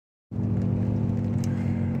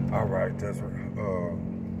All right, that's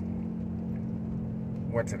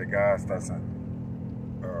went to the gas station.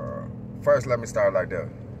 First, let me start like that.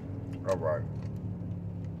 All right,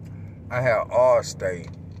 I had Allstate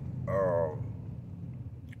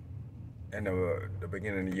in the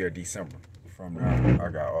beginning of the year, December. From there, I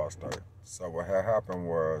got Allstate. So what had happened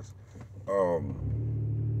was,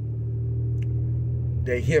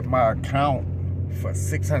 they hit my account for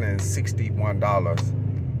 $661.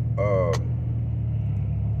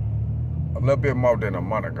 A little bit more than a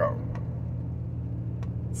month ago.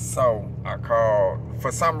 So I called.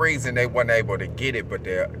 For some reason, they weren't able to get it, but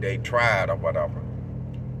they tried or whatever.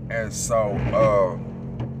 And so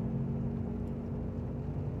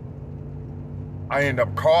I ended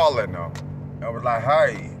up calling them. I was like,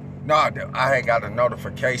 "Hey, no, I had got a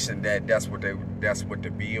notification that that's what the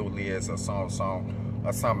bill is, or something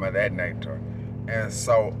of that nature." And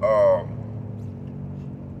so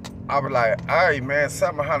I was like, "Hey man,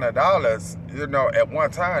 $700, at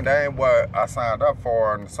one time that ain't what I signed up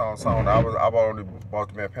for." And so I was only supposed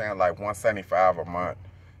to be paying like $175 a month.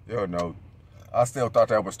 I still thought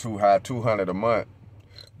that was too high, $200 a month,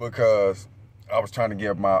 because I was trying to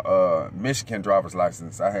get my Michigan driver's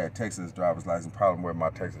license. I had Texas driver's license, problem with my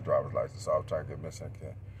Texas driver's license, so I was trying to get Michigan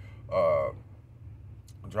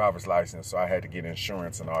driver's license. So I had to get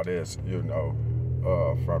insurance and all this,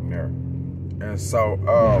 from there. And so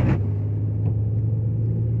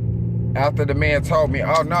after the man told me,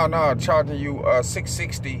 "Oh no, I'm charging you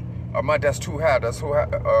 $660 a month. That's too high. That's too high.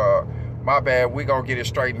 My bad. We gonna get it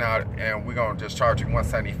straightened out, and we gonna just charge you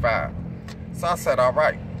 $175." So I said, "All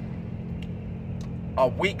right." A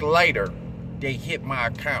week later, they hit my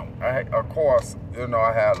account. Of course,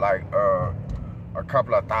 I had like a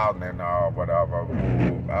couple of thousand and whatever,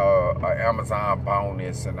 Amazon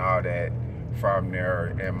bonus and all that from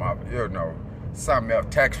there, and my, something else,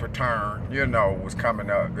 tax return, was coming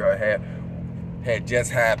up, had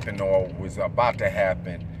just happened or was about to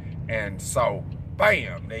happen, and so,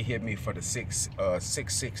 bam, they hit me for the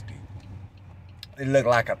 $660. It looked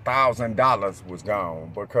like $1,000 was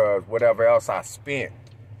gone because whatever else I spent.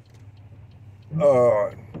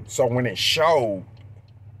 So when it showed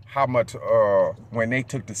how much, when they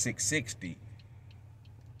took the $660,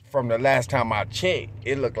 from the last time I checked,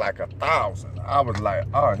 it looked like $1,000. I was like,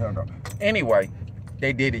 oh hell no. Anyway,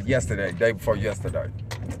 they did it yesterday, day before yesterday.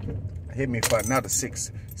 Hit me for another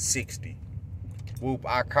 $660. Whoop,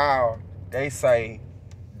 I called. They say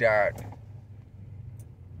that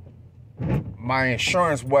my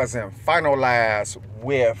insurance wasn't finalized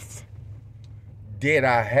with, did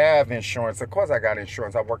I have insurance? Of course I got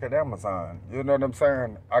insurance. I work at Amazon. You know what I'm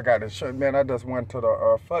saying? I got insurance. Man, I just went to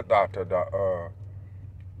the foot doctor, the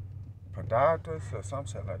podiatrist or some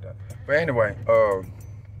shit like that. But anyway,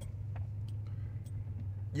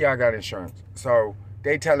 yeah, I got insurance. So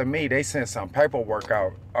they telling me they sent some paperwork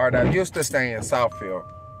out. All right, I used to stay in Southfield.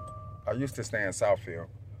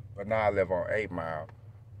 But now I live on 8 Mile.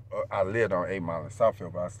 I lived on 8 Mile in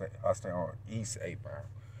Southfield, but I stay on East 8 Mile.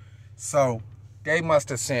 So they must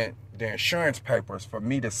have sent the insurance papers for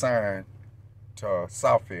me to sign to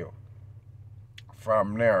Southfield.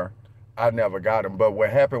 From there, I never got them. But what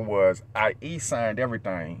happened was I e-signed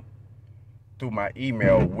everything through my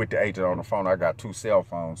email with the agent on the phone. I got 2 cell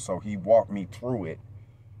phones, so he walked me through it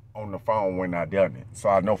on the phone when I done it. So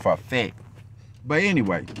I know for a fact. But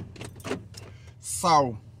anyway,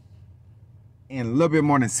 so in a little bit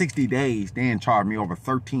more than 60 days, they charged me over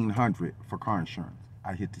 $1,300 for car insurance.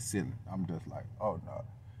 I hit the ceiling. I'm just like, oh no.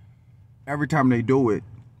 Every time they do it,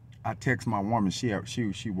 I text my woman. She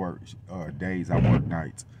works days. I work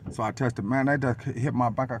nights. So I text her, man, they just hit my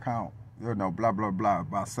bank account. Blah blah blah,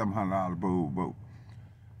 about $700. Boo.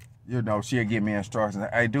 She'll give me instructions.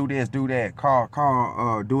 Hey, do this, do that.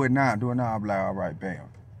 Call. Do it now. I'm like, all right, bam.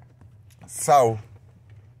 So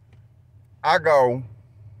I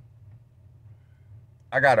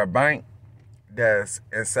got a bank that's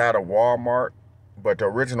inside of Walmart, but the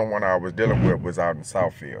original one I was dealing with was out in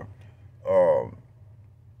Southfield.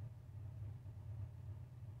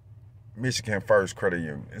 Michigan First Credit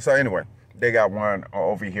Union. So anyway, they got one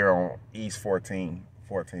over here on East 14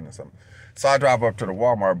 or something. So I drive up to the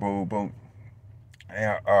Walmart, boom,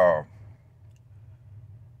 and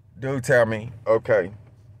dude tell me, okay,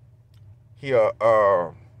 here,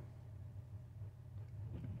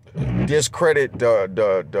 discredit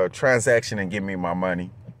the transaction and give me my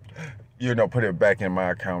money. Put it back in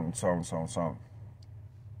my account and so.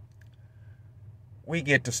 We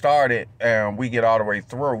get to start it and we get all the way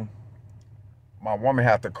through. My woman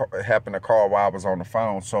happened to call while I was on the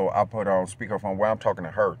phone, so I put her on speakerphone. Well, I'm talking to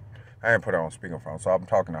her. I didn't put her on speakerphone, so I'm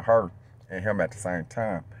talking to her and him at the same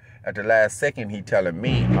time. At the last second, he telling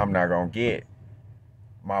me I'm not going to get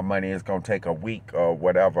my money. Is going to take a week or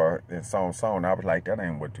whatever, and so on, so on. I was like, that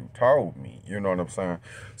ain't what you told me. You know what I'm saying?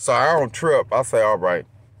 So I don't trip. I say, all right,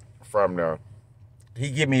 from there. He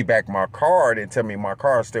give me back my card and tell me my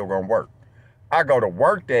car is still going to work. I go to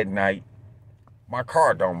work that night. My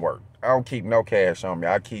car don't work. I don't keep no cash on me.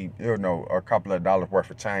 I keep, a couple of dollars worth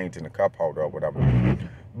of change in the cup holder or whatever.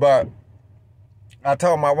 But I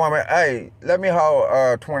told my woman, hey, let me hold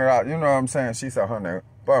 $20. You know what I'm saying? She said, honey,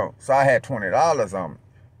 boom. So I had $20 on me.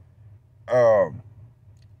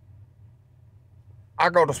 I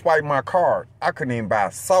go to swipe my card. I couldn't even buy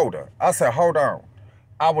soda. I said, hold on.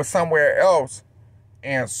 I was somewhere else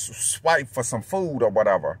and swipe for some food or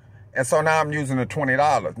whatever. And so now I'm using the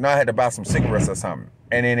 $20. Now I had to buy some cigarettes or something.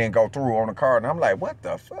 And it didn't go through on the card. And I'm like, what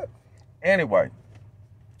the fuck? Anyway,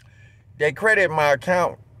 they credited my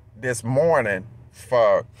account this morning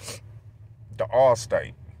for the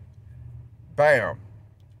Allstate. Bam.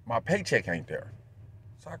 My paycheck ain't there.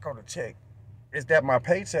 So I go to check. Is that my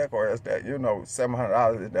paycheck or is that,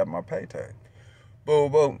 $700? Is that my paycheck?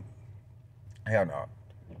 Boom, boom. Hell no.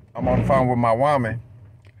 I'm on the phone with my woman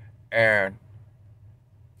and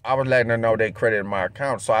I was letting her know they credited my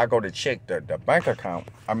account. So I go to check the bank account.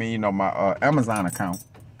 I mean, my Amazon account.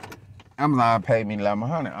 Amazon paid me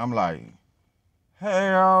 $1,100. I'm like,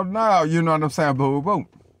 hell no. You know what I'm saying? Boom, boom.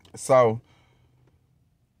 So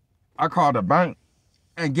I called the bank.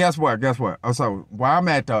 And guess what? So while I'm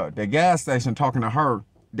at the gas station talking to her,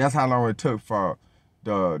 that's how long it took for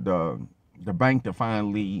the bank to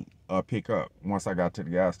finally pick up once I got to the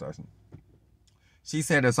gas station. She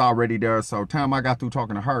said it's already there. So time I got through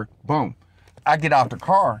talking to her, boom. I get out the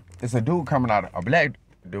car. It's a dude coming out, a black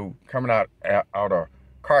dude coming out of a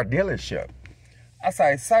car dealership. I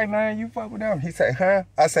say, man, you fuck with them? He said, huh?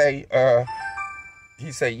 I say,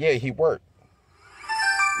 he said, yeah, he worked.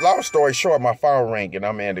 Long story short, my phone rang and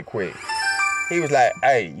I'm ended quick. He was like,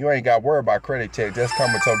 hey, you ain't got to worry about credit check. Just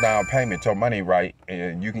come with your down payment, your money right,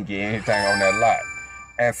 and you can get anything on that lot.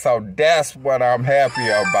 And so that's what I'm happy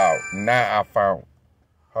about. Now I found.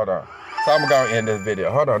 Hold on. So I'm going to end this video.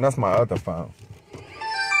 Hold on. That's my other phone.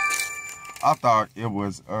 I thought it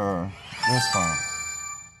was this phone.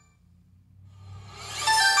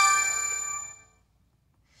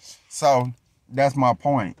 So that's my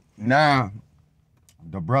point. Now,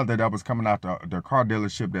 the brother that was coming out the car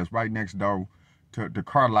dealership that's right next door to the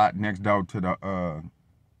car lot next door to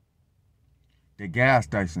the gas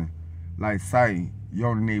station, like say you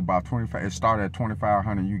only need about 25. It started at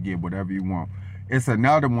 2,500. You get whatever you want. It's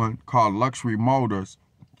another one called Luxury Motors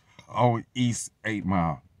on East 8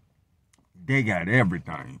 Mile. They got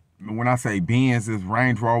everything. When I say Benz's,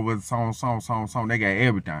 Range Rovers, so on, they got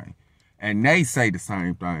everything, and they say the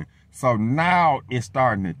same thing. So now it's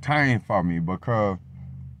starting to tame for me because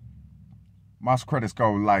my credit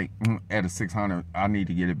score like at a 600. I need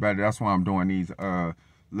to get it better. That's why I'm doing these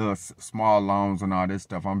little small loans and all this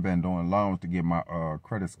stuff. I've been doing loans to get my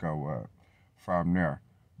credit score up from there.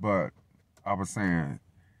 But I was saying,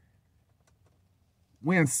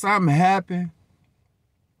 when something happens,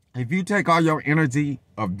 if you take all your energy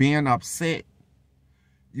of being upset,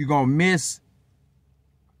 you're going to miss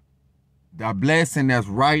the blessing that's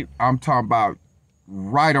right. I'm talking about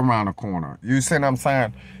right around the corner. You see what I'm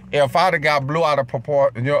saying? If I'd have got blew out of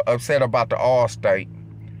proportion, you're upset about the Allstate,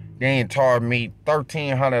 they ain't charged me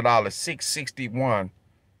 $1,300, $661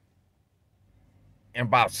 in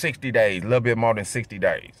about 60 days, a little bit more than 60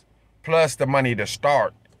 days. Plus the money to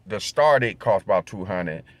start. The start it cost about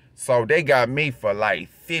 $200. So they got me for like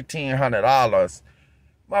 $1,500.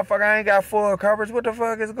 Motherfucker, I ain't got full coverage. What the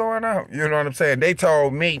fuck is going on? You know what I'm saying? They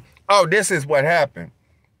told me, oh, this is what happened.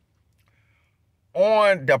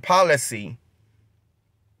 On the policy,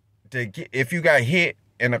 if you got hit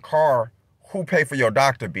in a car, who pay for your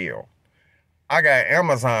doctor bill? I got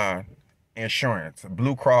Amazon insurance,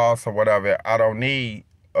 Blue Cross or whatever. I don't need,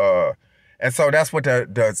 and so that's what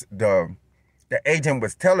the agent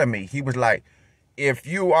was telling me. He was like, if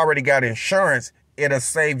you already got insurance, it'll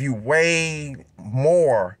save you way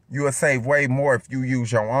more. You will save way more if you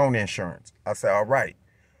use your own insurance. I said, all right.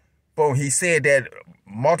 But he said that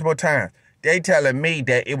multiple times. They telling me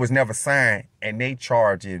that it was never signed, and they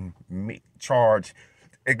charging me.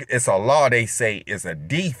 It's a law. They say it's a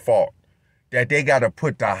default that they got to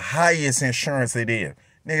put the highest insurance it is.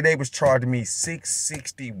 Nigga, they was charging me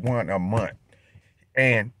 $661 a month,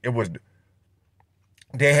 and it was.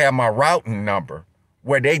 They had my routing number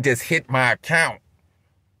where they just hit my account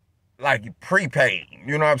like prepaid.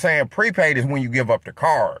 You know what I'm saying? Prepaid is when you give up the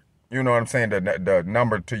card. You know what I'm saying? The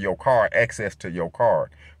number to your card, access to your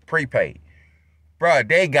card. Prepaid. Bruh,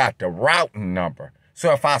 they got the routing number.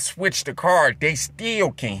 So if I switch the car, they still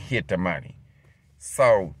can hit the money.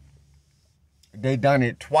 So they done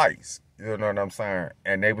it twice. You know what I'm saying?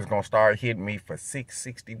 And they was gonna start hitting me for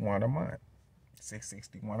 $661 a month.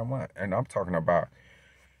 $661 a month. And I'm talking about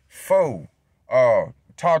fool.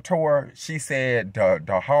 Talked to her, she said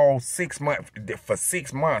the whole 6 months, for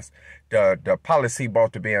 6 months, the policy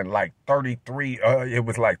about to be in like 33, it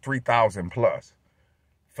was like 3,000 plus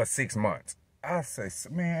for 6 months. I say,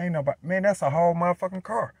 man, ain't nobody, man, that's a whole motherfucking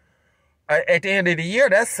car. At the end of the year,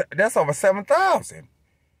 that's over 7,000.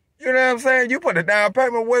 You know what I'm saying? You put a down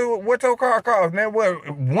payment, what your car cost, man?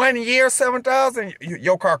 What, 1 year, 7,000?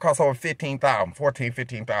 Your car costs over 15,000, 14,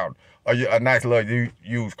 15,000. A nice little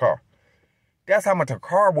used car. That's how much a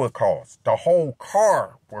car would cost. The whole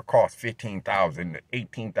car would cost 15,000,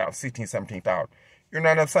 18,000, 16, 17,000. You know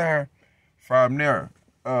what I'm saying? From there.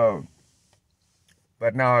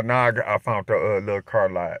 But now I found the little car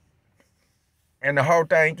lot. And the whole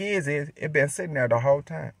thing is it been sitting there the whole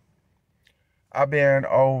time. I've been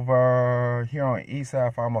over here on the east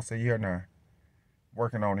side for almost a year now.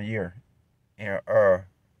 Working on a year. And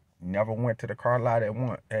never went to the car lot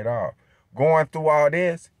at all. Going through all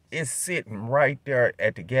this, it's sitting right there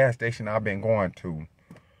at the gas station I've been going to.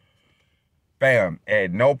 Bam.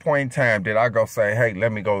 At no point in time did I go say, hey,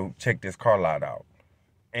 let me go check this car lot out.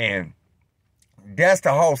 And that's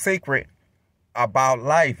the whole secret about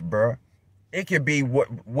life, bro. It could be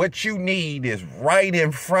what you need is right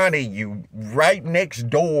in front of you, right next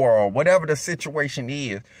door, or whatever the situation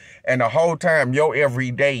is. And the whole time, your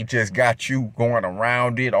everyday just got you going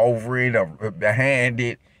around it, over it, or behind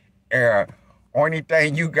it. Only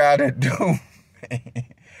thing you gotta do,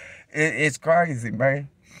 it's crazy, man.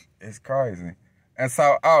 It's crazy. And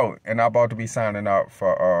so, and I'm about to be signing up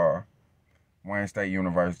for Wayne State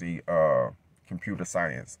University computer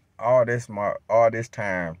science. All this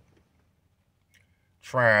time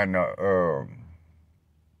trying to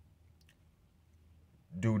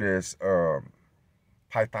do this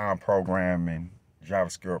Python programming,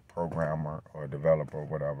 JavaScript programmer or developer or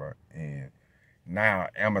whatever, and now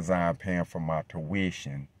Amazon paying for my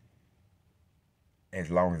tuition as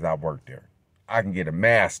long as I work there. I can get a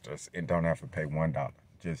master's and don't have to pay $1.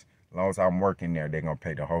 Just as long as I'm working there, they're going to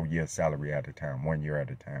pay the whole year's salary at a time, 1 year at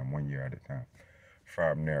a time, 1 year at a time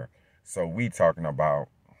from there. So we talking about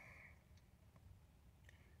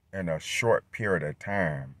in a short period of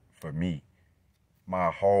time for me, my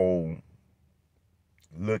whole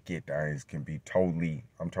look at things can be totally,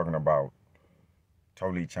 I'm talking about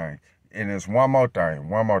totally changed. And there's one more thing.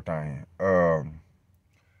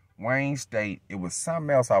 Wayne State, it was something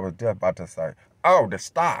else I was just about to say. Oh, the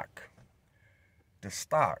stock.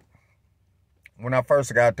 When I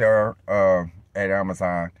first got there at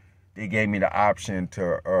Amazon, they gave me the option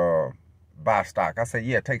to buy stock. I said,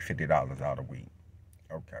 yeah, take $50 out a week.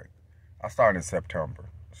 Okay. I started in September,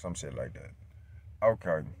 some shit like that.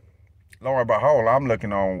 Okay. Lo and behold, I'm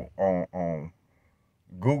looking on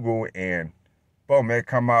Google and boom, it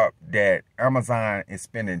come up that Amazon is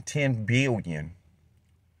spending $10 billion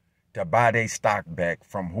to buy their stock back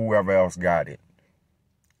from whoever else got it.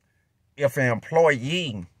 If an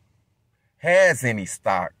employee has any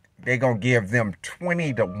stock, they're going to give them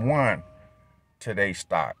 20-1 to their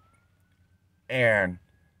stock. And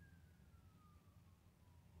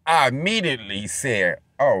I immediately said,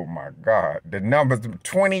 oh my God, the numbers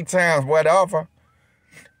 20 times whatever.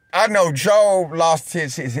 I know Job lost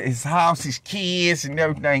his house, his kids, and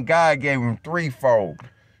everything. God gave him threefold.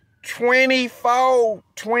 20-fold,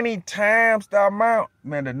 20 times the amount.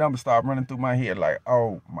 Man, the numbers started running through my head like,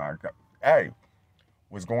 oh my God. Hey,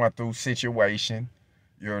 was going through situation,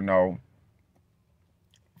 you know,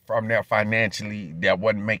 from there financially that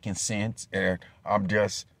wasn't making sense. And I'm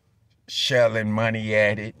just shelling money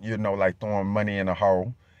at it, you know, like throwing money in a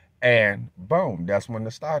hole. And boom, that's when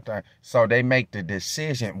the start time. So they make the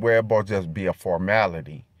decision where it will just be a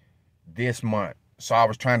formality this month. So I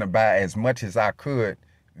was trying to buy as much as I could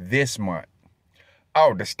this month.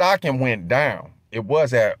 Oh, the stocking went down. It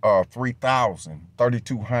was at 3,000,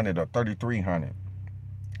 3,200 or 3,300.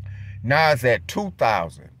 Now it's at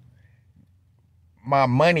 2,000. My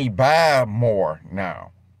money buy more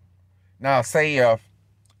now. Now say I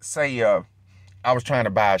was trying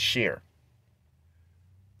to buy a share.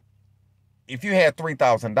 If you had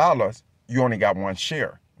 $3,000, you only got one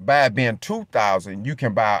share. By it being 2,000, you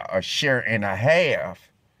can buy a share and a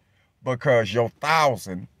half because your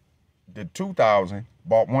 1,000, the 2,000,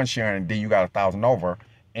 bought one share and then you got 1,000 over.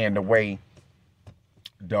 And the way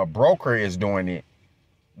the broker is doing it,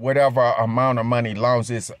 whatever amount of money, long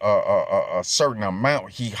as it's a certain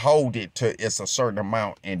amount, he hold it to it's a certain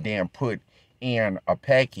amount and then put in a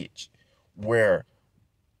package where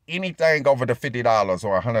anything over the $50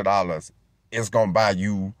 or $100 is gonna buy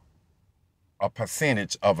you a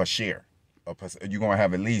percentage of a share. You're gonna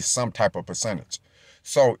have at least some type of percentage.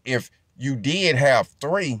 So if you did have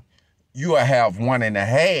 3, you will have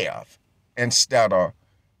 1.5 instead of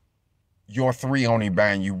your 3 only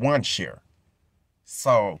buying you 1 share.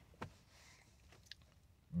 So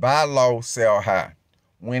buy low, sell high.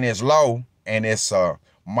 When it's low and it's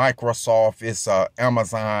Microsoft, it's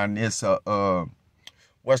Amazon, it's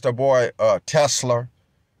Tesla,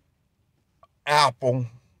 Apple,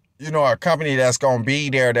 a company that's gonna be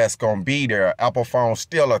there. Apple phone's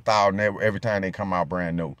still $1,000 every time they come out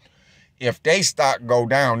brand new. If they stock go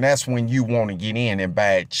down, that's when you want to get in and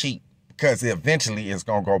buy it cheap, because eventually it's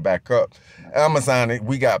gonna go back up. Amazon,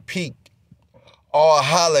 we got peak all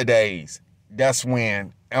holidays. That's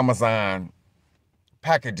when Amazon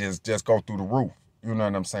packages just go through the roof. You know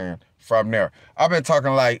what I'm saying? From there, I've been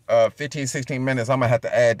talking like 15, 16 minutes. I'm gonna have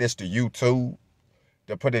to add this to YouTube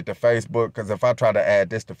to put it to Facebook, because if I try to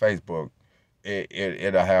add this to Facebook,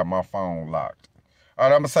 it'll have my phone locked. All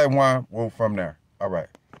right, I'm gonna say one. We'll from there. All right.